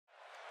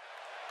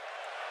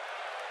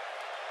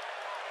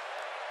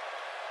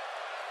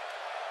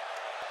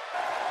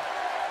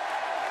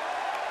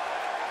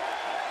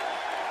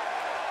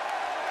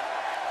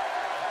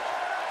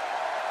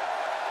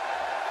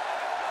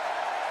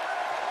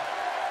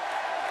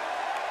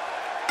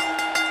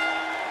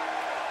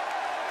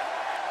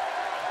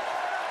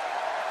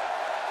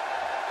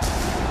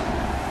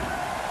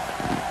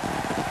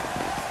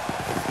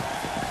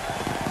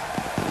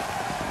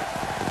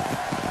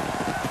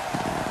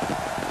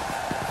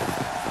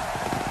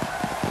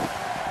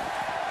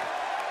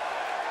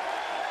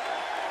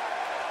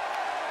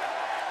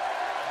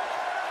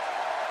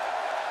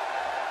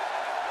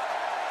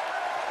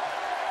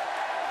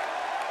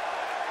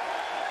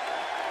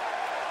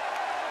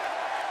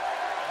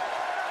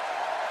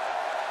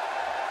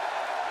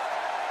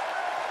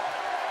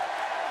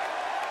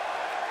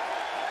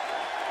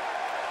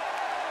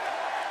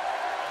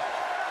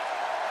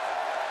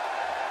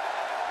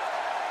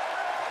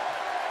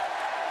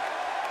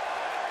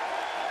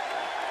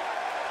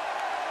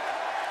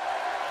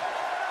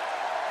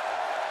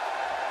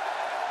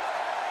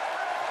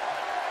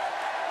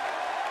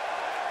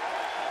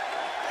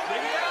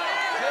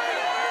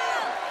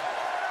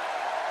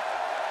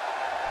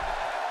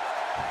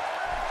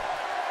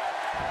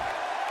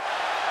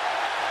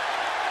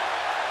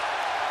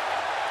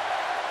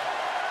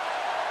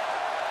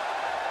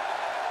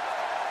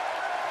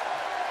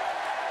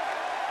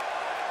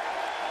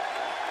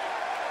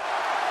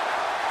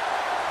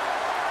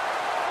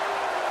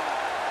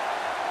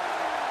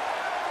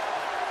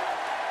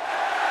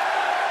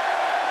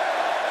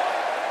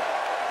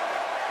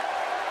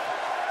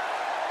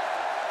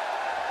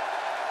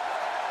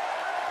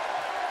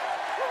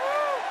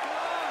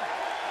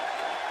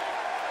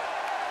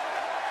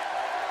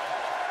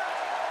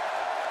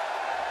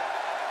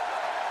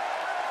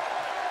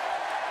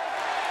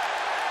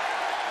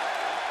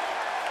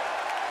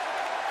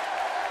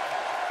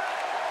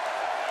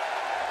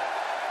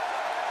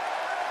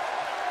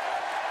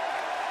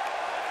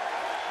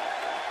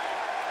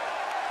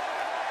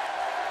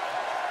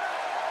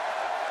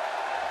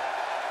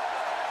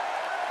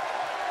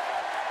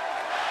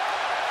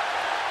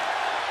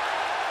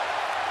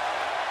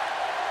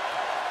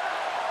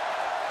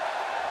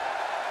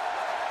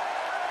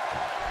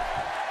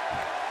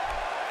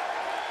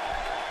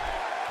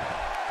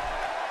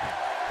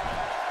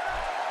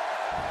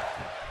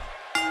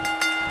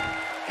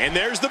And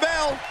there's the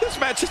bell. This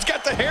match has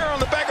got the hair on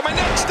the back of my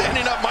neck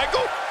standing up,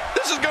 Michael.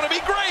 This is going to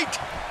be great.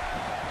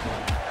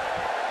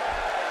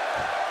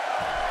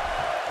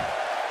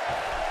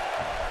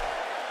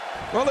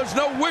 Well, there's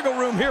no wiggle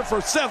room here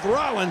for Seth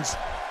Rollins.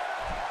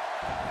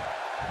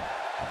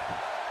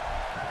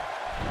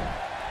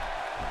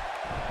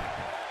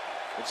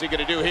 What's he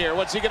going to do here?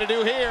 What's he going to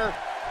do here?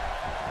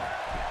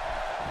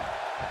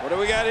 What do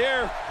we got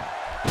here?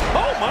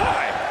 Oh,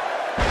 my!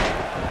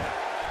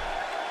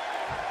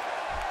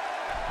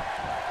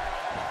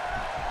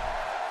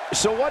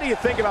 So what do you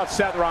think about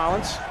Seth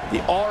Rollins?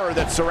 The aura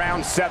that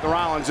surrounds Seth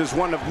Rollins is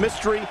one of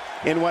mystery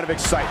and one of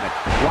excitement.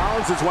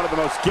 Rollins is one of the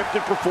most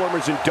gifted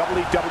performers in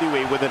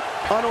WWE with an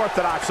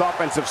unorthodox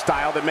offensive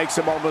style that makes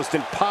him almost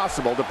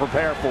impossible to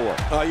prepare for.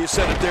 You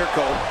said it there,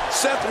 Cole.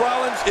 Seth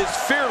Rollins is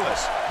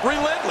fearless,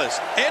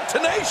 relentless, and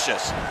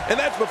tenacious. And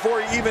that's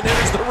before he even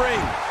enters the ring.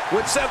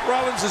 When Seth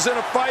Rollins is in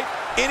a fight,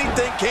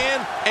 anything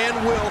can and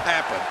will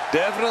happen.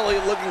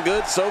 Definitely looking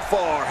good so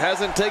far.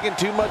 Hasn't taken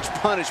too much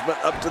punishment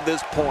up to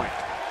this point.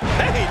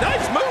 Hey,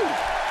 nice move.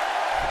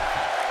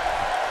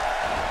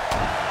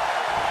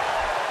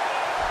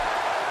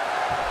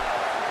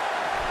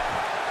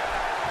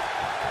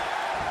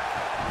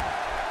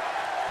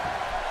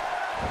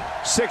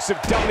 Six of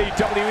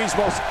WWE's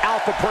most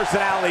alpha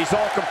personalities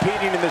all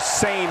competing in the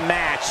same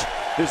match.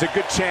 There's a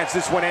good chance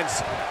this one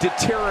ends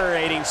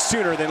deteriorating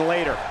sooner than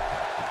later.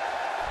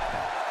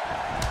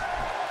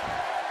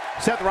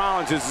 Seth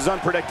Rollins is as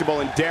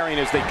unpredictable and daring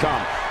as they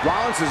come.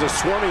 Rollins has a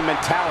swarming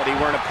mentality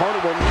where an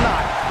opponent will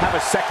not have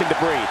a second to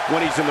breathe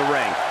when he's in the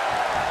ring.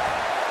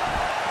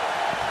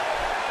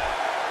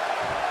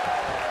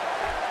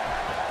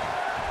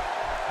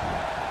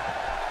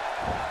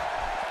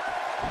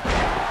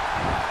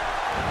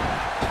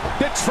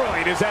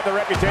 Detroit has had the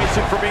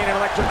reputation for being an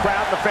electric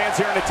crowd. The fans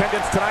here in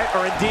attendance tonight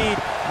are indeed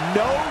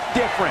no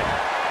different.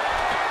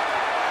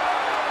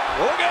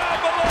 Look out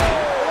below!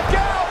 Look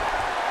out!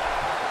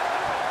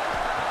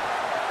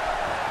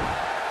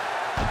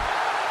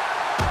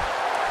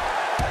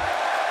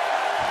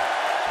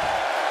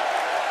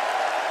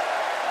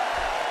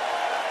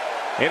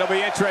 It'll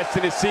be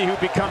interesting to see who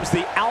becomes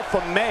the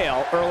alpha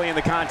male early in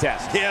the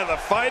contest. Yeah, the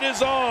fight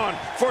is on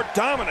for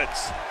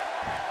dominance.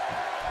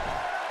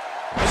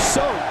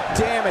 So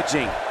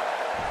damaging.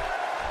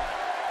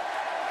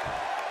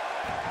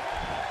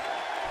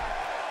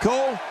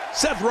 Cole,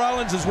 Seth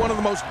Rollins is one of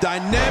the most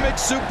dynamic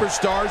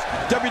superstars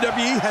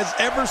WWE has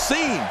ever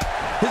seen.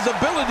 His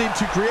ability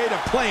to create a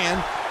plan,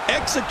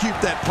 execute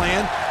that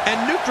plan, and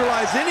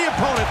neutralize any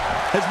opponent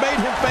has made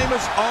him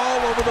famous all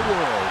over the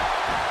world.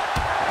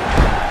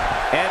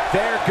 And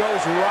there goes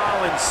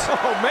Rollins.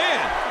 Oh,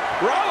 man.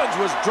 Rollins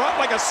was dropped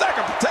like a sack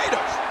of potatoes.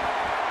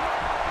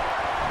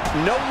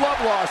 No love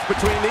lost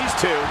between these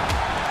two.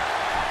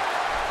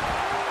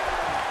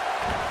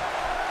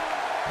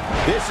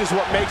 This is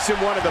what makes him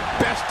one of the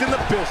best in the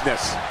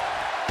business.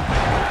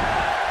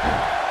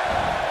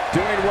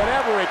 Doing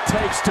whatever it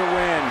takes to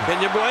win.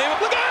 Can you blame him?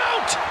 Look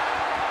out!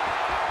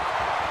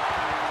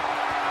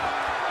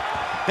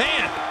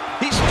 Man,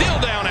 he's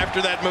still down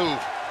after that move.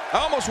 I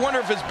almost wonder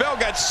if his bell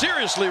got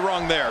seriously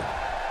wrong there.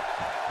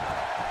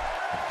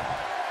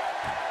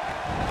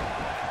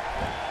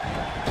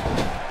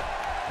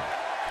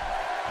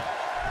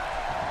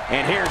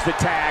 And here's the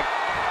tag.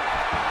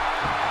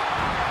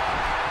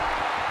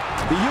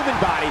 The human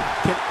body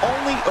can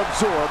only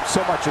absorb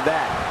so much of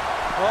that.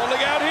 Oh, look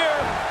out here.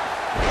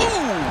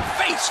 Ooh,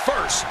 face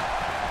first.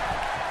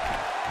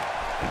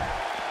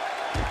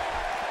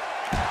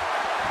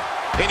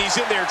 And he's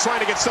in there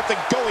trying to get something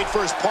going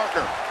for his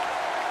partner.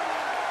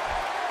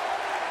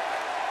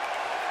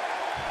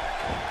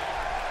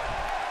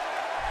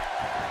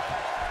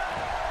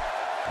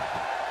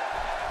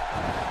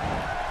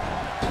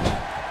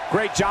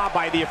 Great job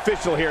by the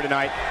official here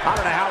tonight. I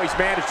don't know how he's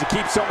managed to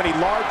keep so many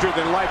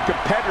larger-than-life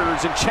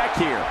competitors in check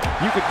here.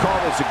 You could call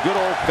this a good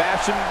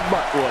old-fashioned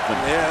butt-whooping.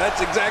 Yeah,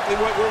 that's exactly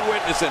what we're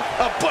witnessing,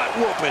 a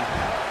butt-whooping.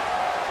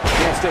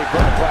 Can't stay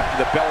vertical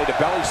after the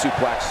belly-to-belly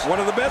suplex.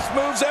 One of the best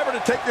moves ever to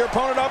take your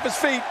opponent off his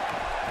feet.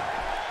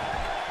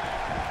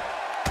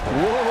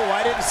 Whoa,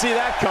 I didn't see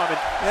that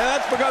coming. Yeah,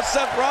 that's because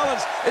Seth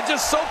Rollins is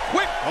just so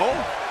quick, Cole.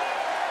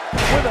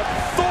 With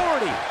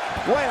authority,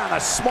 right on the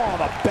small of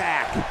the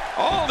back.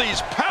 All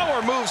these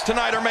power moves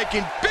tonight are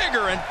making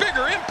bigger and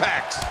bigger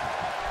impacts.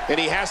 And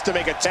he has to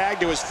make a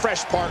tag to his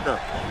fresh partner.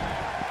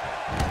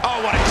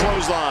 Oh, what a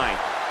clothesline.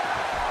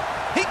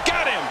 He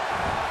got him.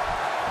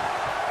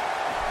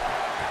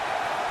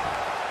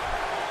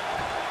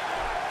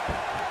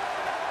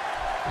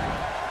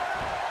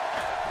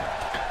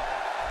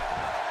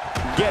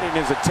 Getting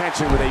his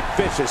attention with a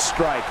vicious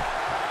strike.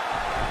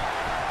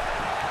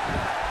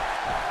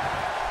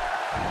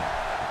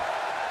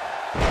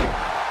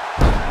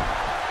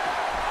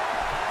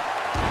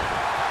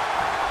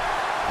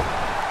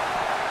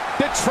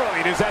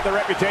 Detroit has had the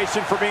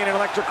reputation for being an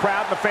electric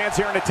crowd, and the fans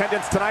here in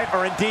attendance tonight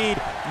are indeed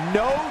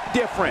no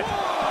different.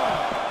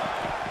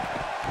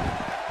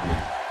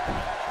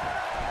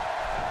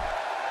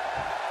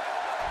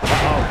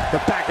 Uh-oh. The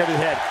back of his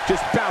head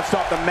just bounced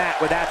off the mat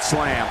with that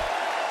slam.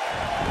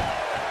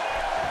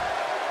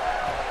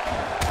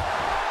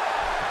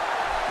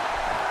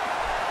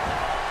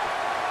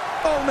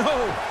 Oh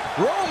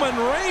no, Roman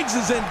Reigns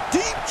is in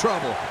deep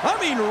trouble. I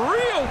mean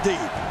real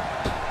deep.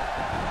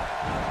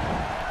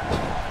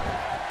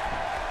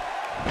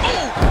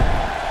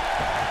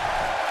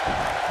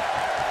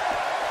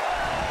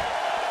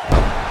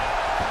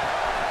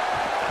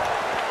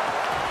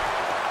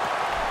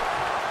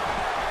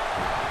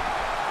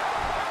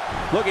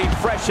 Looking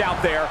fresh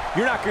out there.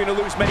 You're not going to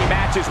lose many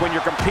matches when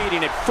you're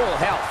competing at full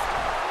health.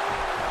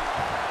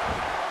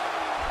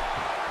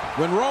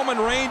 When Roman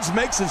Reigns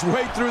makes his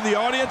way through the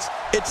audience,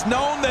 it's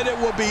known that it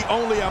will be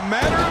only a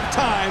matter of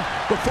time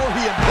before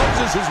he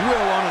imposes his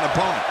will on an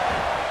opponent.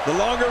 The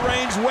longer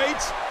Reigns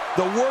waits,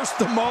 the worse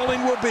the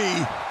mauling will be.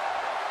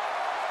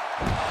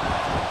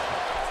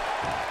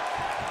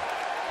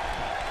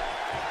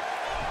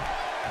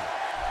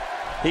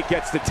 He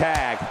gets the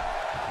tag.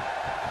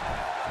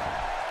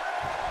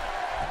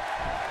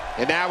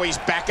 And now he's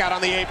back out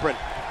on the apron.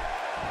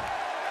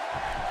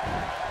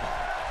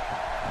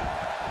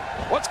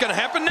 What's going to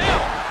happen now?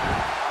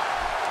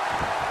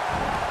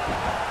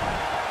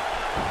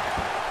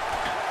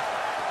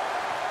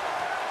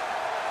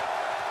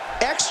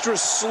 Extra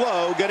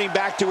slow getting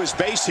back to his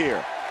base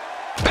here.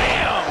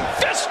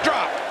 Bam! Fist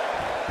drop!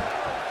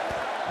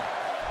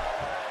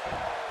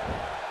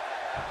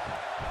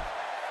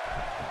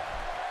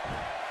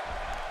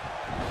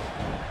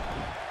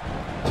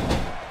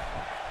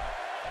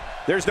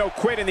 There's no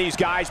quit in these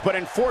guys, but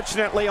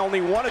unfortunately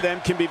only one of them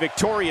can be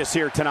victorious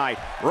here tonight.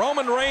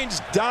 Roman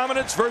Reigns'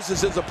 dominance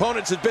versus his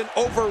opponents has been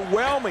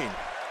overwhelming.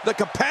 The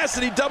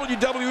capacity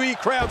WWE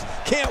crowds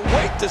can't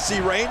wait to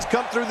see Reigns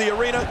come through the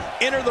arena,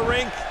 enter the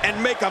ring,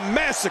 and make a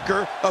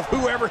massacre of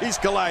whoever he's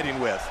colliding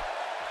with.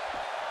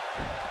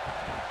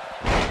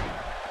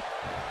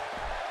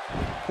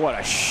 What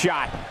a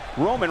shot.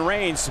 Roman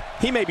Reigns,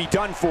 he may be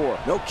done for.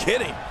 No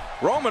kidding.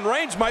 Roman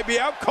Reigns might be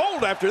out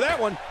cold after that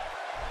one.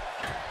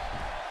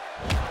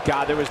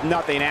 God, there was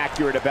nothing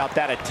accurate about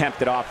that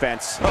attempt at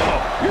offense.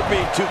 Oh, you're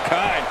being too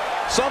kind.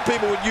 Some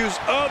people would use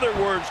other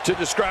words to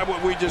describe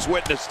what we just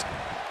witnessed.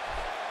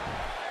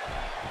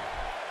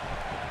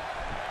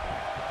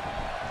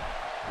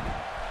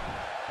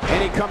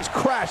 And he comes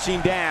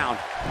crashing down.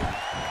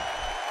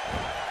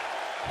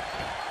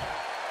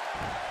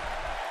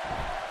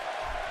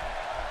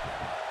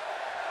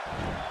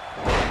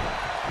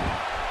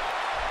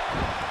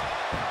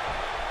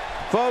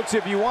 Folks,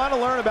 if you want to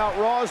learn about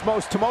Raw's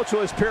most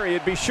tumultuous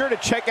period, be sure to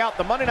check out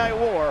the Monday Night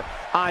War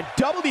on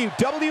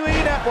WWE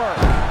Network.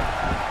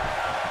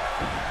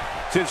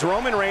 Since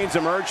Roman Reigns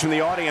emerged from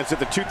the audience at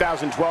the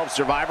 2012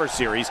 Survivor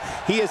Series,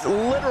 he has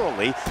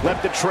literally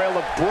left a trail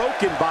of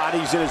broken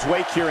bodies in his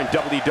wake here in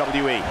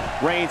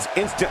WWE. Reigns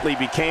instantly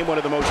became one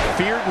of the most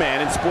feared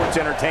men in sports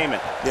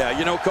entertainment. Yeah,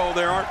 you know, Cole,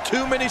 there aren't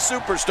too many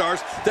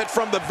superstars that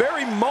from the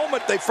very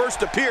moment they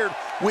first appeared,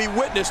 we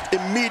witnessed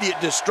immediate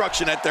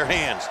destruction at their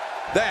hands.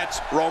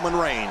 That's Roman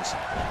Reigns.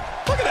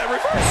 Look at that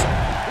reversal.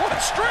 What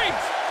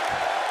strength.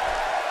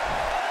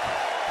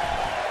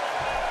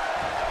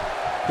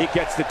 He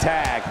gets the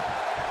tag.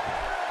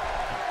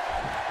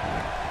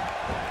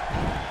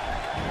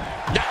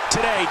 Not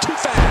today, too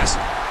fast.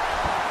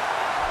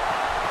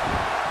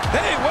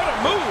 Hey, what a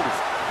move.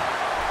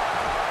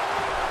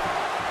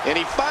 And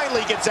he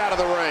finally gets out of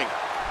the ring.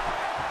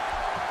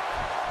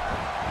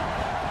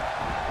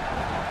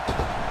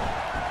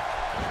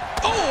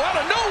 Oh, out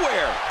of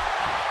nowhere.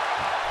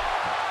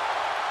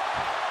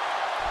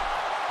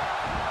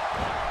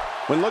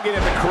 When looking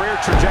at the career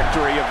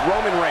trajectory of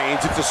Roman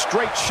Reigns, it's a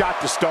straight shot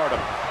to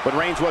stardom. But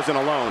Reigns wasn't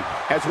alone.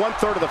 As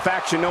one-third of the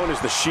faction known as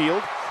The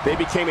Shield, they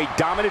became a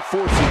dominant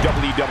force in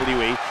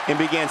WWE and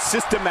began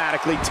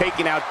systematically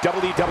taking out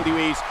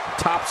WWE's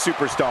top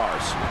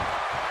superstars.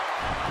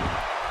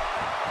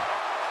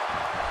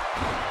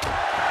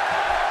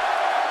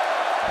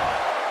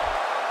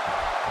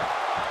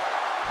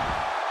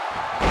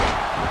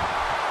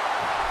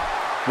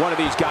 One of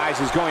these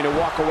guys is going to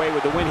walk away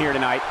with the win here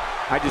tonight.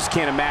 I just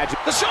can't imagine.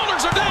 The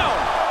shoulders are down.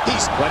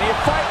 He's plenty of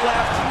fight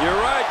left. You're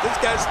right. This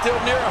guy's still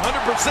near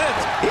 100%.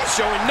 He's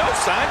showing no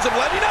signs of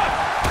letting up.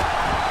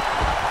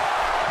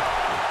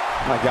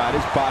 My God,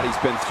 his body's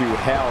been through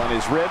hell, and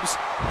his ribs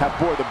have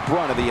bore the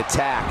brunt of the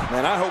attack.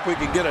 Man, I hope we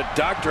can get a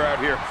doctor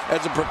out here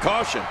as a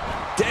precaution.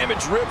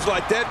 Damaged ribs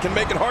like that can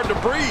make it hard to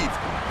breathe.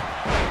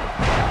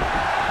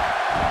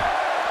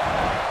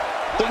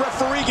 The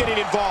referee getting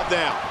involved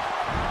now.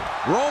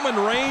 Roman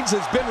Reigns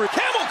has been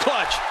camel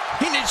clutch.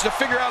 He needs to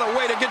figure out a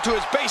way to get to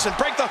his base and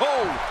break the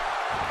hold.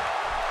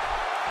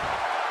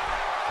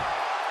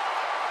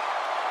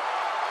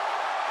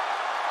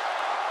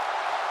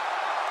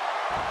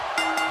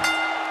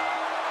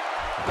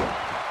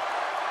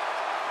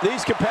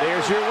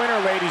 There's your winner,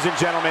 ladies and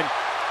gentlemen.